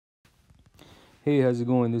Hey, how's it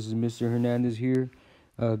going? This is Mr. Hernandez here.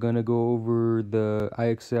 Gonna go over the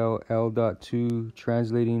IXL L.2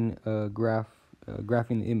 translating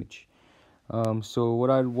graphing the image. So what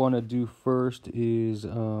I'd want to do first is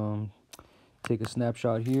take a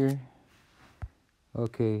snapshot here.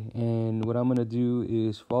 Okay, and what I'm gonna do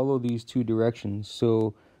is follow these two directions.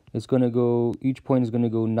 So it's gonna go, each point is gonna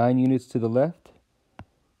go 9 units to the left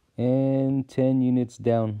and 10 units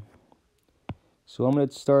down. So I'm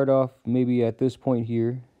gonna start off maybe at this point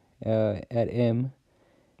here at M.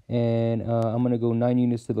 And I'm going to go 9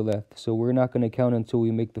 units to the left. So we're not going to count until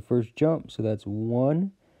we make the first jump. So that's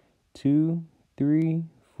 1, 2, 3,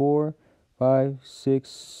 4, 5, 6,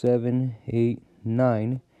 7, 8,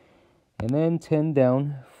 9. And then 10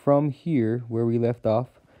 down from here where we left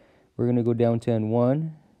off. We're going to go down 10.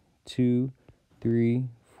 1, 2, 3,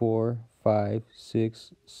 4, 5,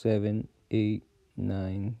 6, 7, 8,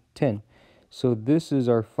 9, 10. So this is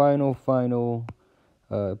our final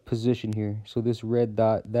position here. So this red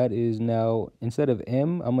dot, that is now, instead of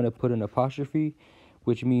M, I'm going to put an apostrophe,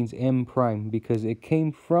 which means M prime, because it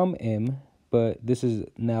came from M, but this is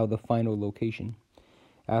now the final location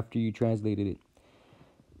after you translated it.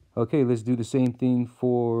 Okay, let's do the same thing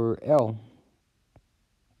for L.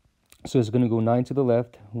 So it's going to go 9 to the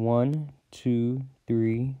left. 1, 2,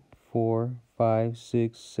 3, 4, 5,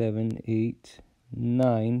 6, 7, 8,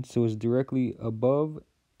 9. So it's directly above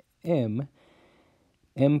M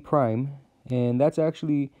prime, and that's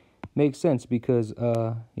actually makes sense because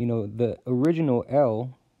the original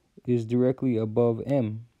L is directly above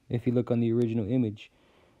M if you look on the original image.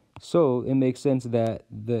 So it makes sense that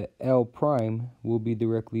the L prime will be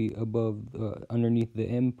directly above underneath the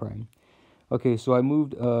M prime. Okay, so I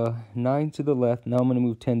moved 9 to the left. Now I'm going to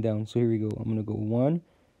move 10 down. So here we go. I'm going to go 1.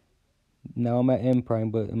 Now I'm at M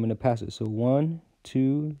prime, but I'm going to pass it. So 1,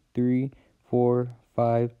 2, 3, 4,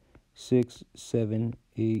 5, 6, 7,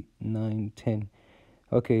 8, 9, 10.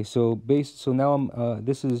 Okay, so now I'm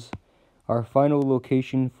this is our final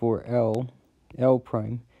location for L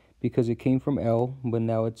prime, because it came from L, but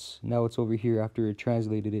now it's over here after it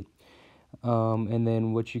translated it. And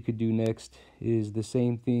then what you could do next is the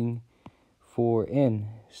same thing for N.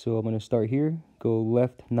 So I'm going to start here, go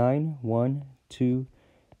left 9, 1, 2,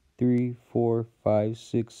 3, 4, 5,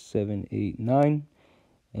 6, 7, 8, 9.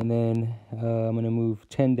 And then I'm going to move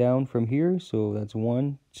 10 down from here. So that's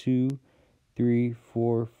 1, 2, 3,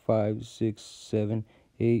 4, 5, 6, 7,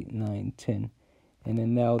 8, 9, 10. And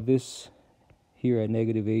then now this here at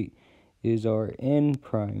 -8 is our N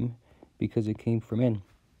prime because it came from N.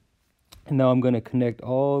 And now I'm going to connect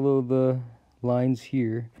all of the lines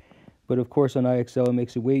here. But of course on IXL it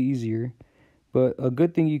makes it way easier. But a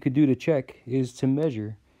good thing you could do to check is to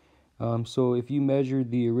measure. So if you measure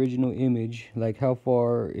the original image, like how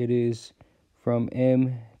far it is from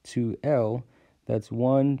M to L, that's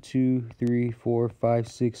 1, 2, 3, 4, 5,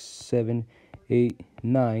 6, 7, 8,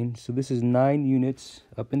 9. So this is 9 units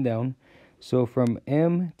up and down. So from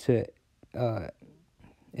M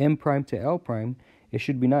prime to L prime, it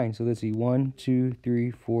should be 9. So let's see, 1, 2, 3,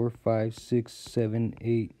 4, 5, 6, 7,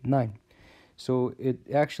 8, 9. So it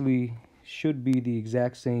actually should be the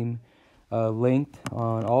exact same length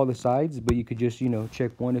on all the sides, but you could just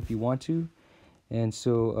check one if you want to. And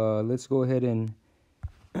so let's go ahead and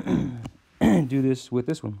do this with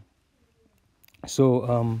this one.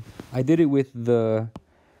 So I did it with the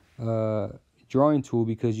drawing tool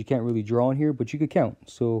because you can't really draw in here, but you could count.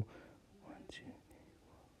 So 1, 2,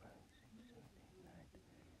 3, 4, 5,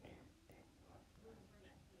 6, 7,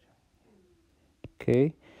 8, 9.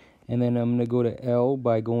 Okay, and then I'm gonna go to L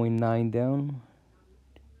by going 9 down.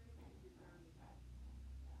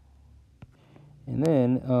 And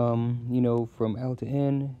then, from L to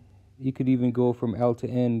N, you could even go from L to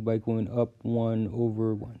N by going up 1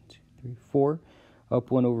 over 1, 2, 3, 4.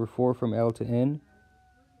 Up 1 over 4 from L to N.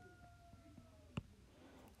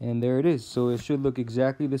 And there it is. So it should look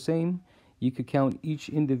exactly the same. You could count each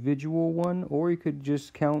individual one, or you could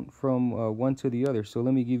just count from one to the other. So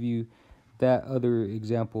let me give you that other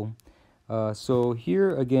example. So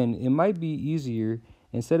here, again, it might be easier,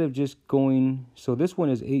 instead of just going, so this one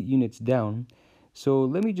is 8 units down. So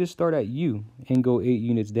let me just start at U and go 8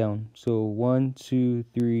 units down. So 1, 2,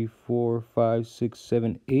 3, 4, 5, 6,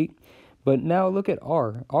 7, 8. But now look at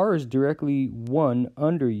R. R is directly 1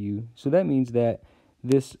 under U. So that means that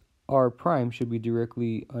this R prime should be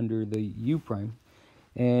directly under the U prime.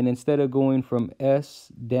 And instead of going from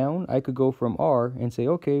S down, I could go from R and say,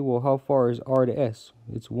 okay, well, how far is R to S?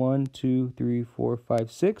 It's 1, 2, 3, 4,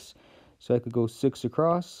 5, 6. So I could go 6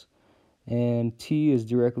 across. And T is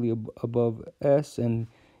directly above S, and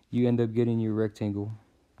you end up getting your rectangle.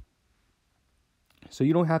 So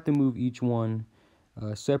you don't have to move each one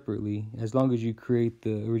separately. As long as you create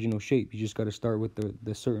the original shape, you just got to start with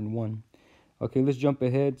the certain one. Okay, let's jump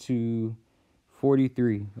ahead to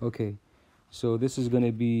 43. Okay, so this is going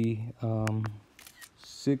to be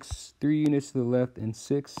 3 units to the left and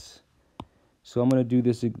 6. So I'm going to do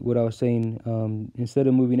this, what I was saying, instead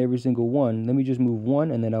of moving every single one, let me just move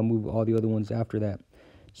one, and then I'll move all the other ones after that.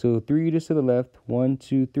 So 3 units to the left, 1,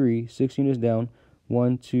 2, 3, 6 units down,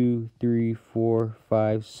 1, 2, 3, 4,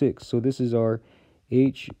 5, 6. So this is our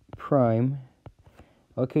H prime.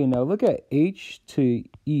 Okay, now look at H to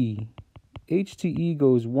E. H to E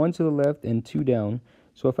goes 1 to the left and 2 down.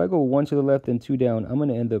 So if I go 1 to the left and 2 down, I'm going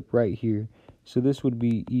to end up right here. So this would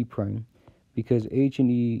be E prime, because H and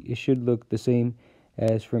E, it should look the same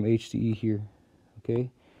as from H to E here. Okay,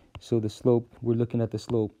 so the slope, we're looking at the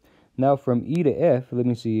slope. Now from E to F, let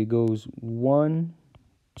me see, it goes 1,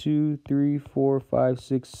 2, 3, 4, 5,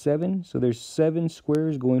 6, 7. So there's 7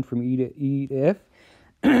 squares going from E to F.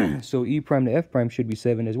 So E prime to F prime should be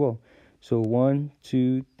 7 as well. So 1,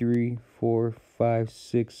 2, 3, 4, 5,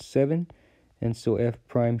 6, 7. And so F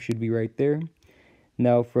prime should be right there.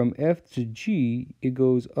 Now from F to G, it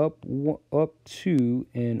goes up 2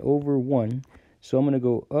 and over 1. So I'm going to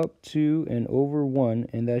go up 2 and over 1,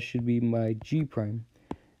 and that should be my G prime.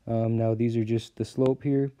 Now these are just the slope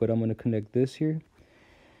here, but I'm going to connect this here.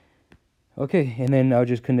 Okay, and then I'll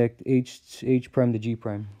just connect H prime to G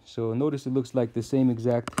prime. So notice it looks like the same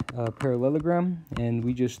exact parallelogram, and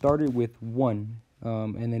we just started with 1.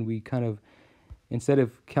 And then we kind of, instead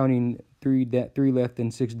of counting 3 left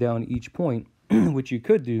and 6 down each point, which you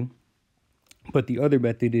could do, but the other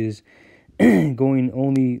method is going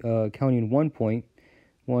only counting 1 point,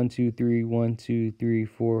 1, 2, 3, 1, 2, 3,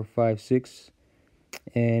 4, 5, 6,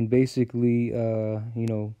 and basically, you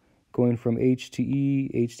know, going from H to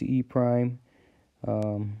E prime,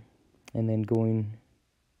 and then going,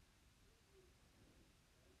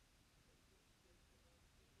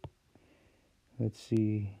 let's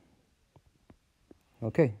see,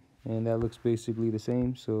 okay, and that looks basically the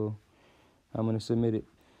same, so I'm going to submit it.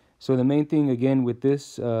 So the main thing again with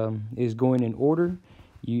this is going in order.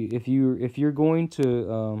 If you're going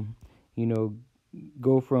to you know,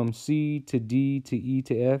 go from C to D to E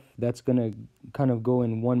to F, that's gonna kind of go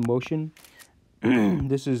in one motion.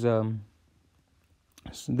 This is kind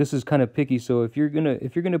of picky. So if you're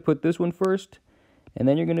gonna put this one first, and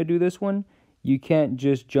then you're gonna do this one, you can't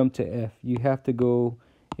just jump to F. You have to go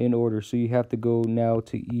in order. So you have to go now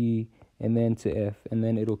to E and then to F, and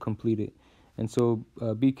then it'll complete it. And so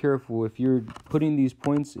be careful if you're putting these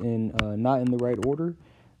points in not in the right order.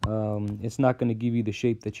 It's not going to give you the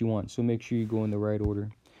shape that you want. So make sure you go in the right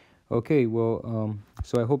order. Okay, well,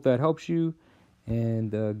 so I hope that helps you,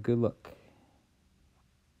 and good luck.